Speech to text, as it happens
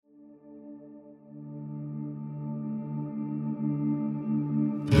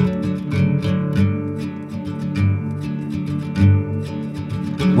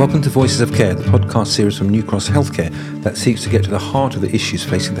Welcome to Voices of Care, the podcast series from New Cross Healthcare that seeks to get to the heart of the issues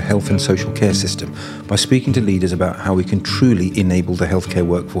facing the health and social care system by speaking to leaders about how we can truly enable the healthcare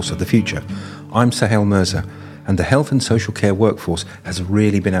workforce of the future. I'm Suhail Mirza, and the health and social care workforce has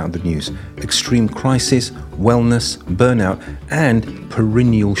really been out of the news. Extreme crisis, wellness, burnout, and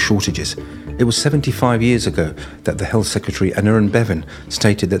perennial shortages. It was 75 years ago that the Health Secretary, Anurag Bevan,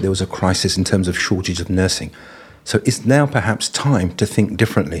 stated that there was a crisis in terms of shortage of nursing. So it's now perhaps time to think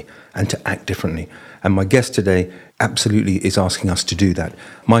differently and to act differently. And my guest today absolutely is asking us to do that.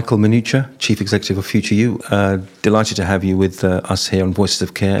 Michael Manuccia, Chief Executive of FuturU. Delighted to have you with us here on Voices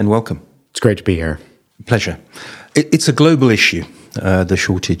of Care, and welcome. It's great to be here. Pleasure. It's a global issue, the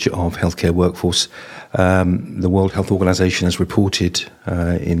shortage of healthcare workforce. The World Health Organization has reported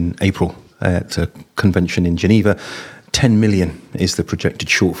in April at a convention in Geneva, 10 million is the projected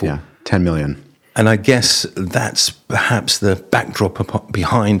shortfall. Yeah, 10 million. And I guess that's perhaps the backdrop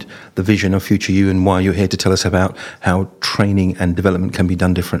behind the vision of FuturU and why you're here to tell us about how training and development can be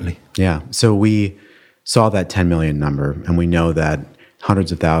done differently. Yeah, so we saw that 10 million number, and we know that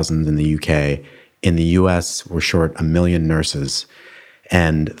hundreds of thousands in the UK. In the US, we're short 1 million nurses,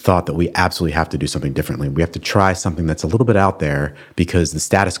 and thought that we absolutely have to do something differently. We have to try something that's a little bit out there, because the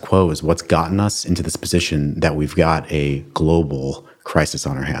status quo is what's gotten us into this position that we've got a global crisis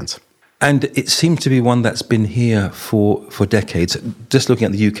on our hands. And it seems to be one that's been here for decades. Just looking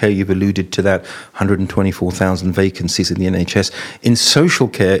at the UK, you've alluded to that 124,000 vacancies in the NHS. In social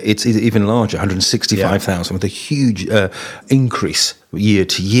care, it's even larger, 165,000, with a huge increase year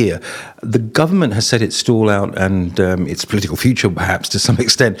to year. The government has set its stall out and its political future, perhaps to some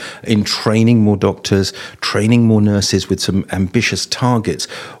extent, in training more doctors, training more nurses with some ambitious targets.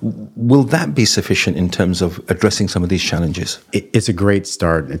 Will that be sufficient in terms of addressing some of these challenges? It's a great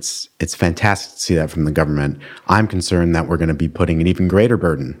start. It's fantastic to see that from the government. I'm concerned that we're going to be putting an even greater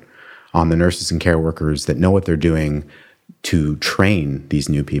burden on the nurses and care workers that know what they're doing to train these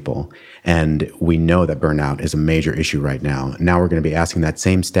new people. And we know that burnout is a major issue right now. Now we're going to be asking that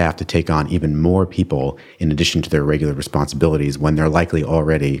same staff to take on even more people in addition to their regular responsibilities when they're likely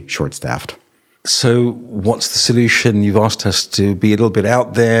already short-staffed. So what's the solution? You've asked us to be a little bit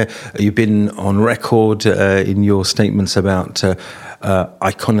out there. You've been on record in your statements about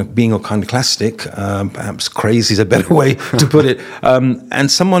being iconoclastic, perhaps crazy is a better way to put it.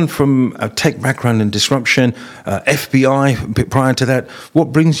 And someone from a tech background in disruption, FBI prior to that,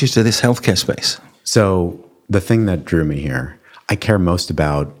 what brings you to this healthcare space? So the thing that drew me here, I care most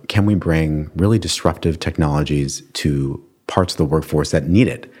about, can we bring really disruptive technologies to parts of the workforce that need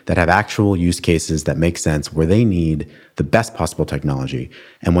it, that have actual use cases that make sense, where they need the best possible technology.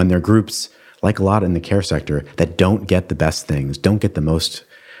 And when there are groups, like a lot in the care sector, that don't get the best things, don't get the most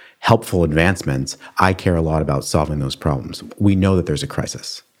helpful advancements, I care a lot about solving those problems. We know that there's a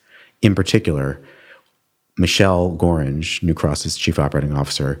crisis. In particular, Michelle Gorange, New Cross's chief operating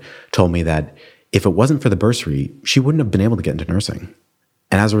officer, told me that if it wasn't for the bursary, she wouldn't have been able to get into nursing.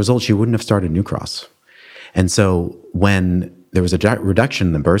 And as a result, she wouldn't have started New Cross. And so when there was a reduction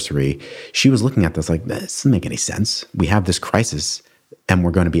in the bursary, she was looking at this like, this doesn't make any sense. We have this crisis, and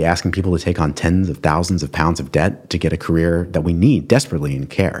we're going to be asking people to take on tens of thousands of pounds of debt to get a career that we need desperately in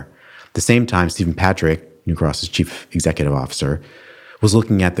care. At the same time, Stephen Patrick, New Cross's chief executive officer, was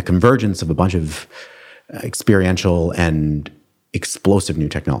looking at the convergence of a bunch of experiential and explosive new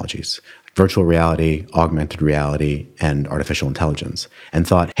technologies, virtual reality, augmented reality, and artificial intelligence, and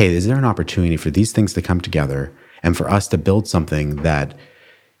thought, hey, is there an opportunity for these things to come together and for us to build something that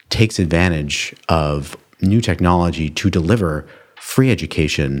takes advantage of new technology to deliver free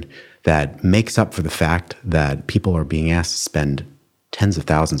education that makes up for the fact that people are being asked to spend tens of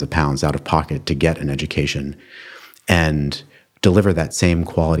thousands of pounds out of pocket to get an education, and deliver that same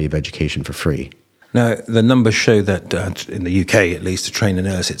quality of education for free. Now, the numbers show that in the UK, at least, to train a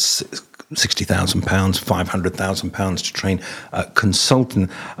nurse, it's £60,000, £500,000 to train a consultant.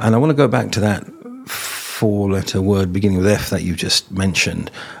 And I want to go back to that four-letter word beginning with F that you just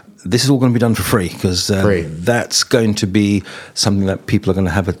mentioned. This is all going to be done for free, because that's going to be something that people are going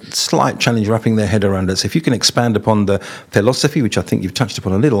to have a slight challenge wrapping their head around it. So if you can expand upon the philosophy, which I think you've touched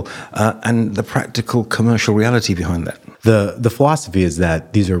upon a little, and the practical commercial reality behind that. The philosophy is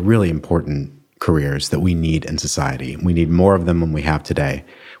that these are really important careers that we need in society. We need more of them than we have today.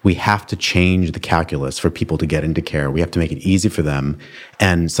 We have to change the calculus for people to get into care. We have to make it easy for them.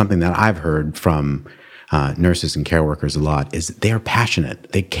 And something that I've heard from nurses and care workers a lot is they are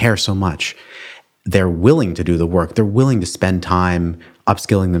passionate. They care so much. They're willing to do the work. They're willing to spend time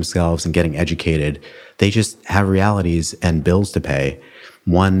upskilling themselves and getting educated. They just have realities and bills to pay.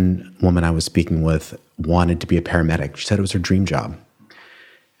 One woman I was speaking with wanted to be a paramedic. She said it was her dream job.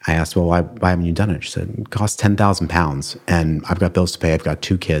 I asked, well, why haven't you done it? She said, it costs £10,000 and I've got bills to pay. I've got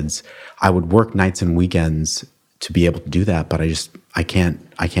 2 kids. I would work nights and weekends to be able to do that, but I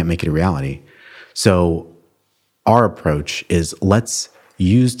can't make it a reality. So our approach is let's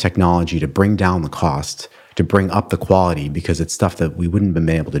use technology to bring down the cost, to bring up the quality, because it's stuff that we wouldn't have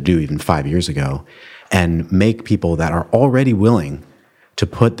been able to do even 5 years ago, and make people that are already willing to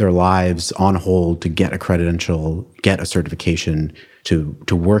put their lives on hold to get a credential, get a certification, to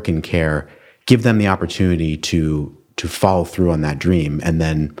work in care, give them the opportunity to follow through on that dream and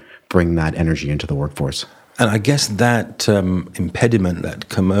then bring that energy into the workforce. And I guess that impediment, that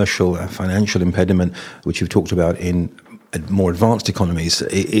commercial, financial impediment, which you've talked about in more advanced economies,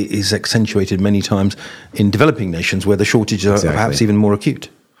 is accentuated many times in developing nations where the shortages are perhaps even more acute.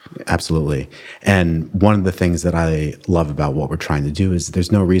 Absolutely. And one of the things that I love about what we're trying to do is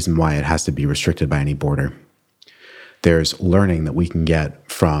there's no reason why it has to be restricted by any border. There's learning that we can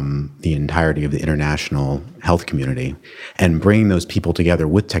get from the entirety of the international health community. And bringing those people together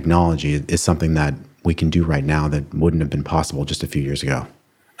with technology is something that we can do right now that wouldn't have been possible just a few years ago.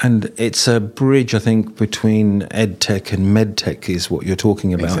 And it's a bridge, I think, between EdTech and MedTech is what you're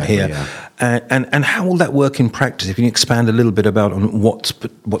talking about here. Yeah. And how will that work in practice? If you can expand a little bit about on what's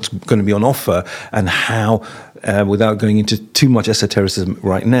going to be on offer and how, without going into too much esotericism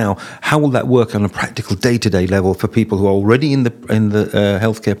right now, how will that work on a practical day-to-day level for people who are already in the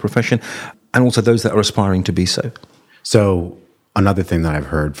healthcare profession and also those that are aspiring to be so? So another thing that I've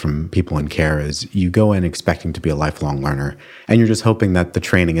heard from people in care is you go in expecting to be a lifelong learner, and you're just hoping that the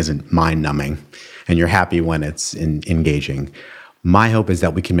training isn't mind-numbing, and you're happy when it's engaging. My hope is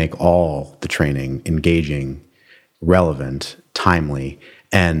that we can make all the training engaging, relevant, timely,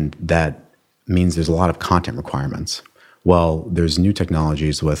 and that means there's a lot of content requirements. Well, there's new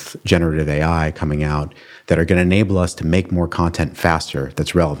technologies with generative AI coming out that are going to enable us to make more content faster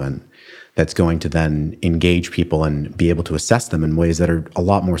that's relevant, that's going to then engage people and be able to assess them in ways that are a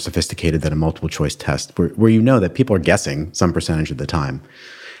lot more sophisticated than a multiple choice test, where you know that people are guessing some percentage of the time,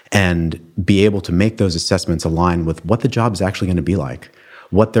 and be able to make those assessments align with what the job is actually going to be like,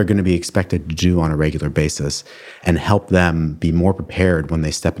 what they're going to be expected to do on a regular basis, and help them be more prepared when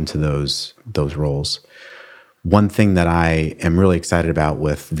they step into those roles. One thing that I am really excited about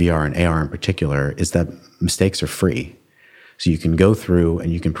with VR and AR in particular is that mistakes are free. So you can go through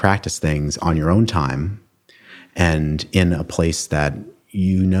and you can practice things on your own time and in a place that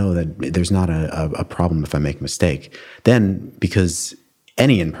you know that there's not a problem if I make a mistake. Then, because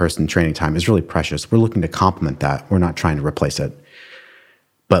any in-person training time is really precious, we're looking to complement that. We're not trying to replace it.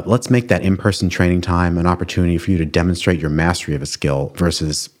 But let's make that in-person training time an opportunity for you to demonstrate your mastery of a skill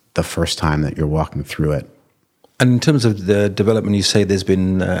versus the first time that you're walking through it. And in terms of the development, you say there's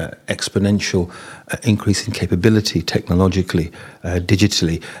been exponential increase in capability technologically,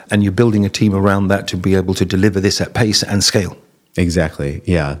 digitally, and you're building a team around that to be able to deliver this at pace and scale. Exactly,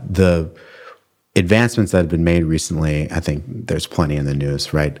 yeah. The advancements that have been made recently, I think there's plenty in the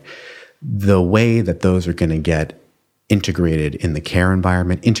news, right? The way that those are going to get integrated in the care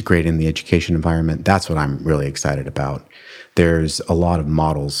environment, integrated in the education environment, that's what I'm really excited about. There's a lot of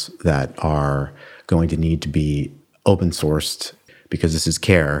models that are going to need to be open sourced because this is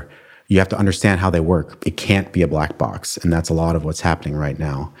care. You have to understand how they work. It can't be a black box. And that's a lot of what's happening right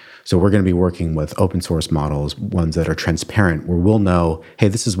now. So we're going to be working with open source models, ones that are transparent, where we'll know, hey,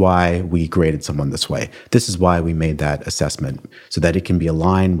 this is why we graded someone this way. This is why we made that assessment, so that it can be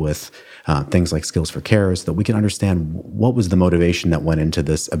aligned with things like Skills for Care, so that we can understand what was the motivation that went into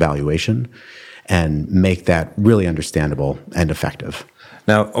this evaluation and make that really understandable and effective.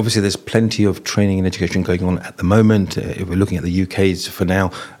 Now, obviously, there's plenty of training and education going on at the moment. If we're looking at the UK's for now,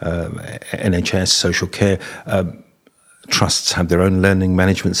 NHS, social care, trusts have their own learning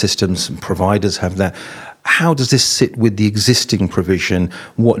management systems, and providers have that. How does this sit with the existing provision?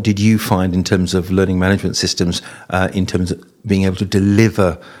 What did you find in terms of learning management systems, in terms of being able to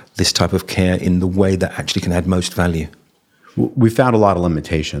deliver this type of care in the way that actually can add most value? We found a lot of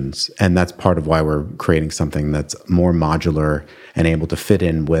limitations, and that's part of why we're creating something that's more modular and able to fit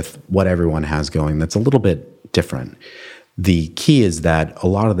in with what everyone has going that's a little bit different. The key is that a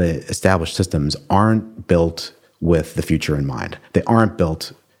lot of the established systems aren't built with the future in mind. They aren't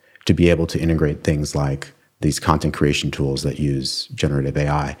built to be able to integrate things like these content creation tools that use generative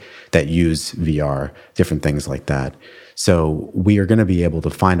AI, that use VR, different things like that. So we are going to be able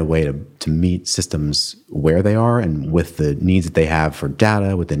to find a way to meet systems where they are and with the needs that they have for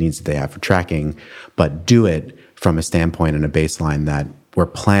data, with the needs that they have for tracking, but do it from a standpoint and a baseline that we're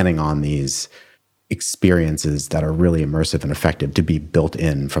planning on these experiences that are really immersive and effective to be built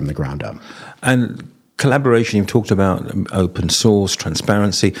in from the ground up. And collaboration, you've talked about open source,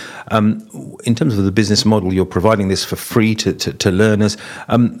 transparency. In terms of the business model, you're providing this for free to learners.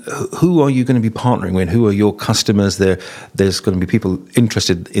 Who are you going to be partnering with? Who are your customers? There's going to be people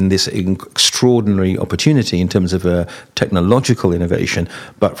interested in this extraordinary opportunity in terms of technological innovation,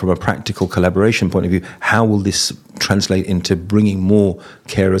 but from a practical collaboration point of view, how will this translate into bringing more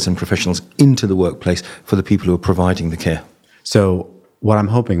carers and professionals into the workplace for the people who are providing the care? So what I'm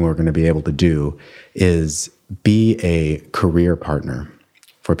hoping we're going to be able to do is be a career partner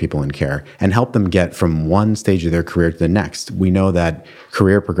for people in care and help them get from one stage of their career to the next. We know that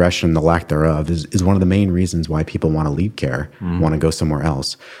career progression, the lack thereof, is one of the main reasons why people want to leave care, want to go somewhere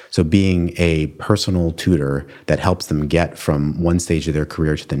else. So being a personal tutor that helps them get from one stage of their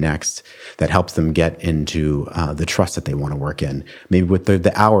career to the next, that helps them get into the trust that they want to work in, maybe with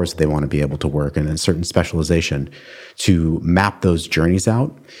the hours that they want to be able to work in a certain specialization, to map those journeys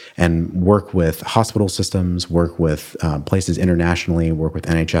out and work with hospital systems, work with places internationally, work with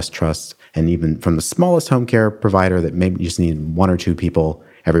NHS trusts, and even from the smallest home care provider that maybe you just need one or two people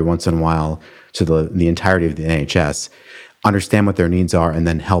every once in a while to the entirety of the NHS, understand what their needs are, and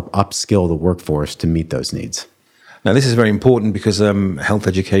then help upskill the workforce to meet those needs. Now, this is very important because health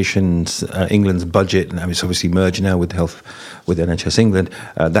education's England's budget, and it's obviously merged now with NHS England,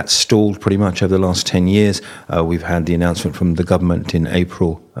 that's stalled pretty much over the last 10 years. We've had the announcement from the government in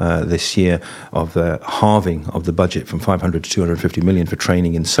April this year of the halving of the budget from 500 to 250 million for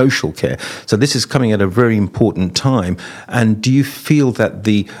training in social care. So this is coming at a very important time. And do you feel that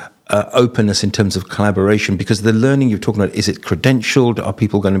the openness in terms of collaboration, because the learning you're talking about, is it credentialed? Are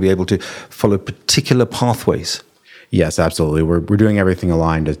people going to be able to follow particular pathways? Yes, absolutely. We're doing everything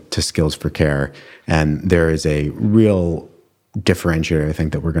aligned to Skills for Care, and there is a real differentiator I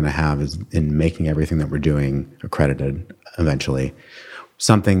think that we're going to have is in making everything that we're doing accredited eventually.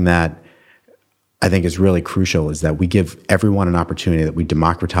 Something that I think is really crucial is that we give everyone an opportunity, that we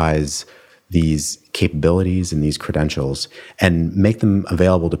democratize these capabilities and these credentials and make them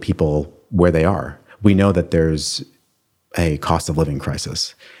available to people where they are. We know that there's a cost of living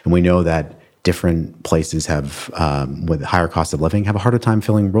crisis, and we know that different places have, with higher cost of living, have a harder time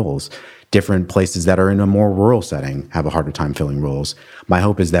filling roles. Different places that are in a more rural setting have a harder time filling roles. My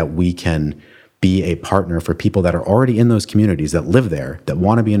hope is that we can be a partner for people that are already in those communities, that live there, that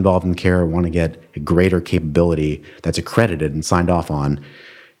want to be involved in care, want to get a greater capability that's accredited and signed off on,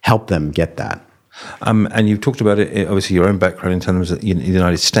 help them get that. And you've talked about it, obviously your own background in terms of the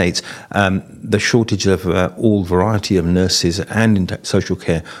United States, the shortage of all variety of nurses and in social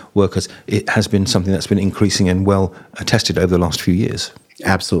care workers. It has been something that's been increasing and well attested over the last few years.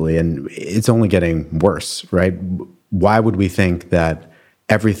 Absolutely. And it's only getting worse, right? Why would we think that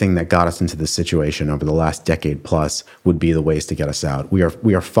everything that got us into this situation over the last decade plus would be the ways to get us out? We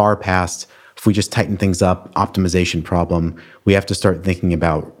are far past, if we just tighten things up, optimization problem. We have to start thinking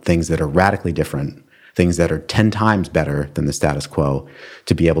about things that are radically different, things that are 10 times better than the status quo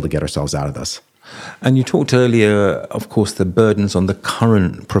to be able to get ourselves out of this. And you talked earlier, of course, the burdens on the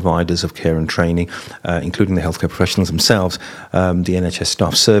current providers of care and training, including the healthcare professionals themselves. The NHS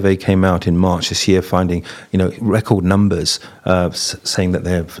staff survey came out in March this year, finding record numbers, saying that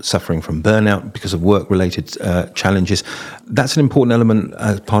they're suffering from burnout because of work-related challenges. That's an important element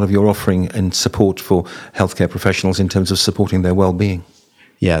as part of your offering and support for healthcare professionals in terms of supporting their well-being.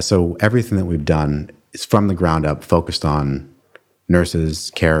 Yeah, so everything that we've done is from the ground up focused on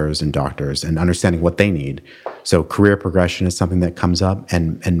nurses, carers, and doctors, and understanding what they need. So career progression is something that comes up,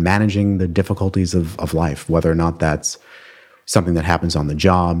 and managing the difficulties of life, whether or not that's something that happens on the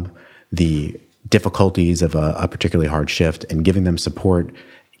job, the difficulties of a particularly hard shift, and giving them support,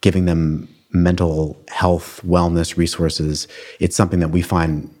 giving them mental health, wellness resources. It's something that we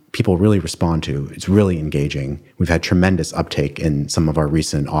find people really respond to. It's really engaging. We've had tremendous uptake in some of our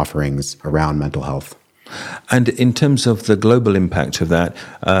recent offerings around mental health. And in terms of the global impact of that,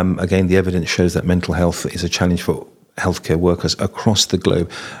 again, the evidence shows that mental health is a challenge for healthcare workers across the globe.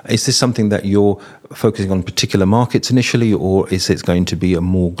 Is this something that you're focusing on particular markets initially, or is it going to be a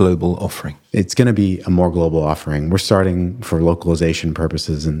more global offering? It's going to be a more global offering. We're starting for localization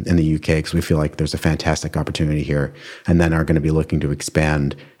purposes in the UK because we feel like there's a fantastic opportunity here, and then are going to be looking to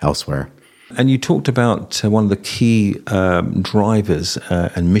expand elsewhere. And you talked about one of the key drivers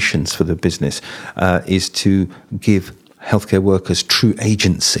and missions for the business is to give healthcare workers true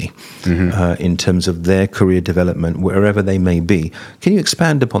agency in terms of their career development, wherever they may be. Can you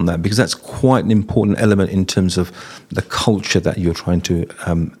expand upon that? Because that's quite an important element in terms of the culture that you're trying to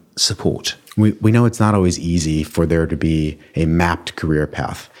support. We know it's not always easy for there to be a mapped career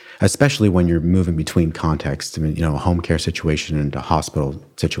path, especially when you're moving between contexts, a home care situation and a hospital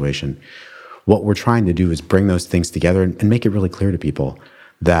situation. What we're trying to do is bring those things together and make it really clear to people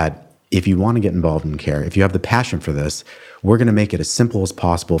that if you want to get involved in care, if you have the passion for this, we're going to make it as simple as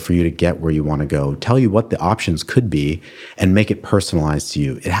possible for you to get where you want to go, tell you what the options could be, and make it personalized to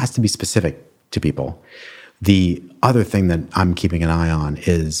you. It has to be specific to people. The other thing that I'm keeping an eye on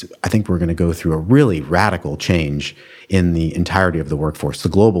is I think we're going to go through a really radical change in the entirety of the workforce, the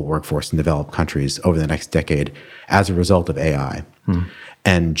global workforce in developed countries over the next decade as a result of AI.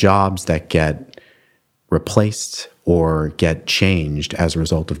 And jobs that get replaced or get changed as a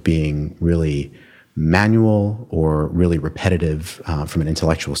result of being really manual or really repetitive from an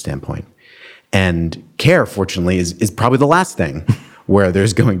intellectual standpoint. And care, fortunately, is probably the last thing where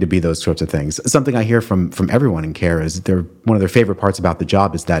there's going to be those sorts of things. Something I hear from everyone in care is one of their favorite parts about the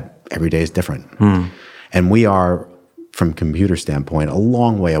job is that every day is different. And we are, from a computer standpoint, a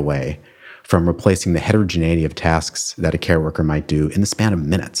long way away from replacing the heterogeneity of tasks that a care worker might do in the span of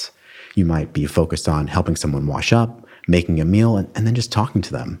minutes. You might be focused on helping someone wash up, making a meal, and then just talking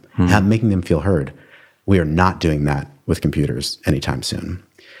to them, making them feel heard. We are not doing that with computers anytime soon.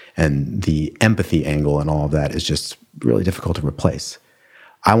 And the empathy angle and all of that is just really difficult to replace.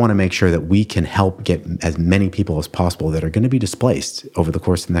 I want to make sure that we can help get as many people as possible that are going to be displaced over the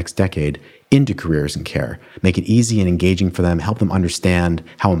course of the next decade into careers in care, make it easy and engaging for them, help them understand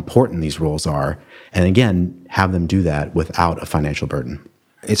how important these roles are, and again, have them do that without a financial burden.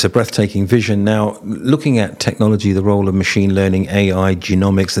 It's a breathtaking vision. Now, looking at technology, the role of machine learning, AI,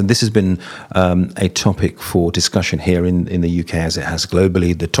 genomics, and this has been a topic for discussion here in the UK as it has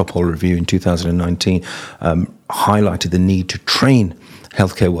globally. The Topol Review in 2019 highlighted the need to train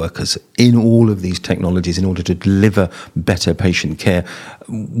healthcare workers in all of these technologies in order to deliver better patient care.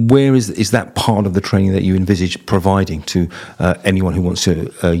 Where is that part of the training that you envisage providing to anyone who wants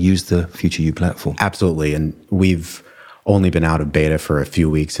to use the FuturU platform? Absolutely. And we've only been out of beta for a few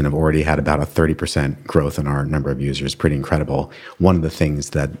weeks and have already had about a 30% growth in our number of users. Pretty incredible. One of the things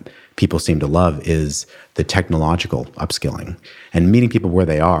that people seem to love is the technological upskilling and meeting people where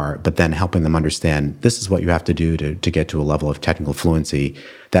they are, but then helping them understand this is what you have to do to get to a level of technical fluency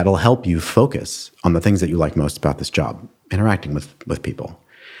that'll help you focus on the things that you like most about this job, interacting with people.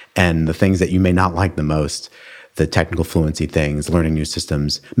 And the things that you may not like the most, the technical fluency things, learning new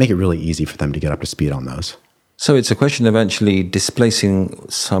systems, make it really easy for them to get up to speed on those. So it's a question of actually displacing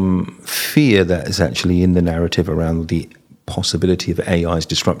some fear that is actually in the narrative around the possibility of AI's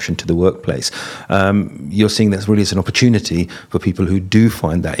disruption to the workplace. You're seeing that really as an opportunity for people who do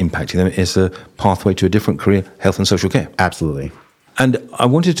find that impacting them as a pathway to a different career, health and social care. Absolutely. And I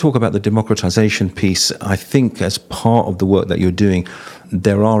wanted to talk about the democratization piece. I think as part of the work that you're doing,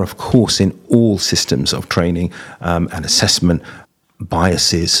 there are, of course, in all systems of training and assessment,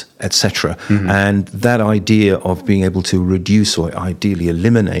 biases, etc. And that idea of being able to reduce or ideally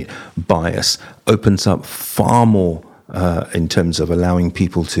eliminate bias opens up far more in terms of allowing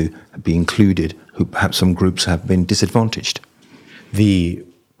people to be included who perhaps some groups have been disadvantaged. The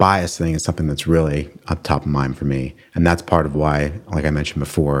bias thing is something that's really up top of mind for me. And that's part of why, like I mentioned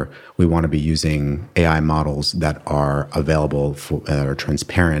before, we want to be using AI models that are available, that are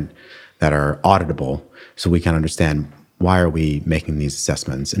transparent, that are auditable, so we can understand why are we making these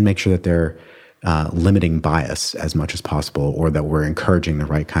assessments and make sure that they're limiting bias as much as possible or that we're encouraging the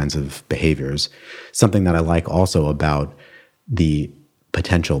right kinds of behaviors. Something that I like also about the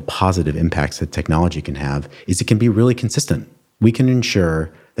potential positive impacts that technology can have is it can be really consistent. We can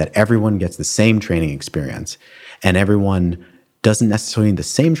ensure that everyone gets the same training experience and everyone doesn't necessarily need the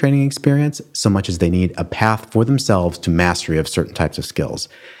same training experience so much as they need a path for themselves to mastery of certain types of skills.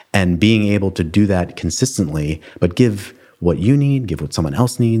 And being able to do that consistently, but give what you need, give what someone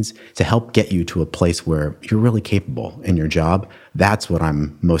else needs to help get you to a place where you're really capable in your job. That's what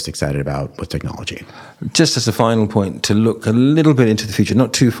I'm most excited about with technology. Just as a final point, to look a little bit into the future,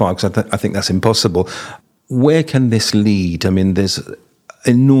 not too far, because I think that's impossible. Where can this lead? I mean, there's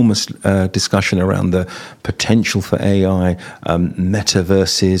enormous discussion around the potential for AI,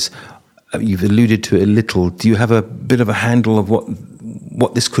 metaverses. You've alluded to it a little. Do you have a bit of a handle of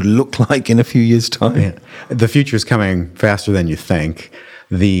what this could look like in a few years' time? Yeah. The future is coming faster than you think.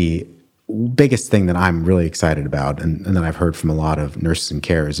 The biggest thing that I'm really excited about, and that I've heard from a lot of nurses and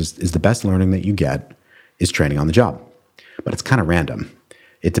carers, is the best learning that you get is training on the job. But it's kind of random.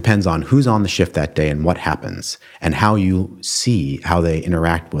 It depends on who's on the shift that day and what happens, and how you see how they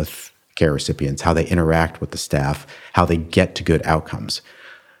interact with care recipients, how they interact with the staff, how they get to good outcomes.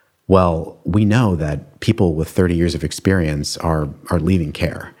 Well, we know that people with 30 years of experience are leaving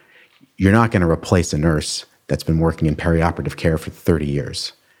care. You're not going to replace a nurse that's been working in perioperative care for 30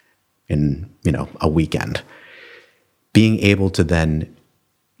 years in, a weekend. Being able to then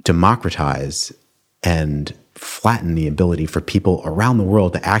democratize and flatten the ability for people around the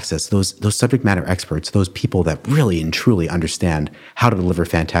world to access those subject matter experts, those people that really and truly understand how to deliver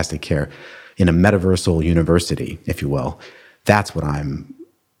fantastic care in a metaversal university, if you will. That's what I'm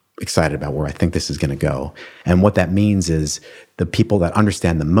excited about, where I think this is going to go. And what that means is the people that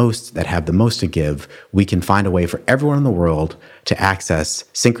understand the most, that have the most to give, we can find a way for everyone in the world to access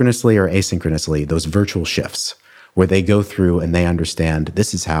synchronously or asynchronously those virtual shifts, where they go through and they understand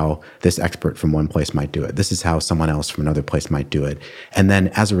this is how this expert from one place might do it. This is how someone else from another place might do it. And then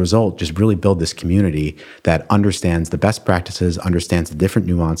as a result, just really build this community that understands the best practices, understands the different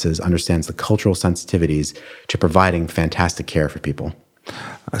nuances, understands the cultural sensitivities to providing fantastic care for people.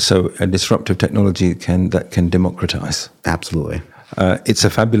 So a disruptive technology that can democratize. Absolutely. It's a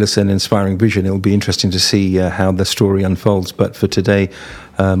fabulous and inspiring vision. It'll be interesting to see how the story unfolds. But for today,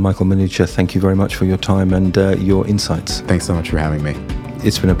 Michael Manuccia, thank you very much for your time and your insights. Thanks so much for having me.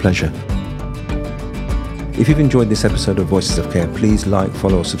 It's been a pleasure. If you've enjoyed this episode of Voices of Care, please like,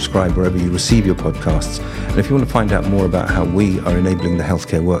 follow, or subscribe wherever you receive your podcasts. And if you want to find out more about how we are enabling the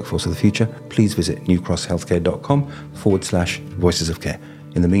healthcare workforce of the future, please visit newcrosshealthcare.com/Voices of Care.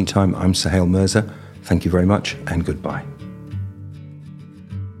 In the meantime, I'm Suhail Mirza. Thank you very much and goodbye.